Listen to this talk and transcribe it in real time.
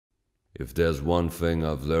If there's one thing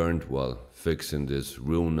I've learned while fixing this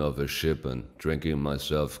ruin of a ship and drinking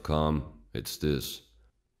myself calm, it's this.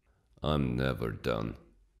 I'm never done.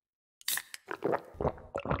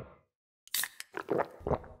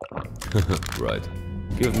 Right.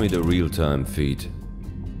 Give me the real-time feed.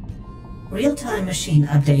 Real-time machine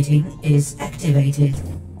updating is activated.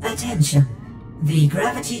 Attention! The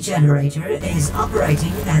gravity generator is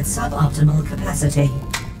operating at suboptimal capacity.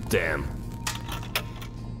 Damn.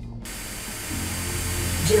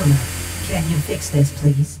 Djona, can you fix this,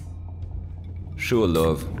 please? Sure,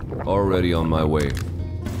 love. Already on my way.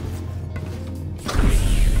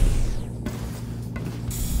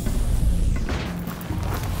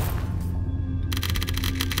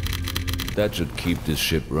 That should keep this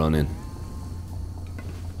ship running.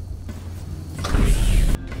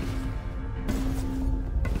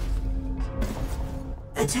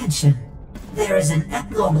 Attention! There is an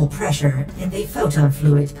abnormal pressure in the photon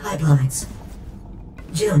fluid pipelines.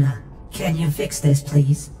 Djona, can you fix this,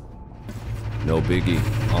 please? No biggie.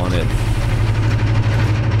 On it.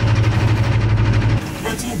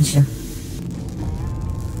 Attention!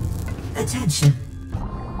 Attention!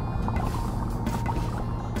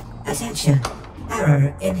 Attention!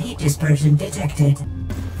 Error in heat dispersion detected.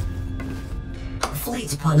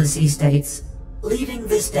 Fleet policy states, leaving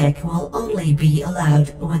this deck will only be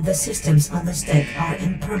allowed when the systems on this deck are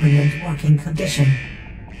in permanent working condition.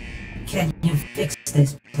 Can you fix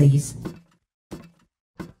this, please?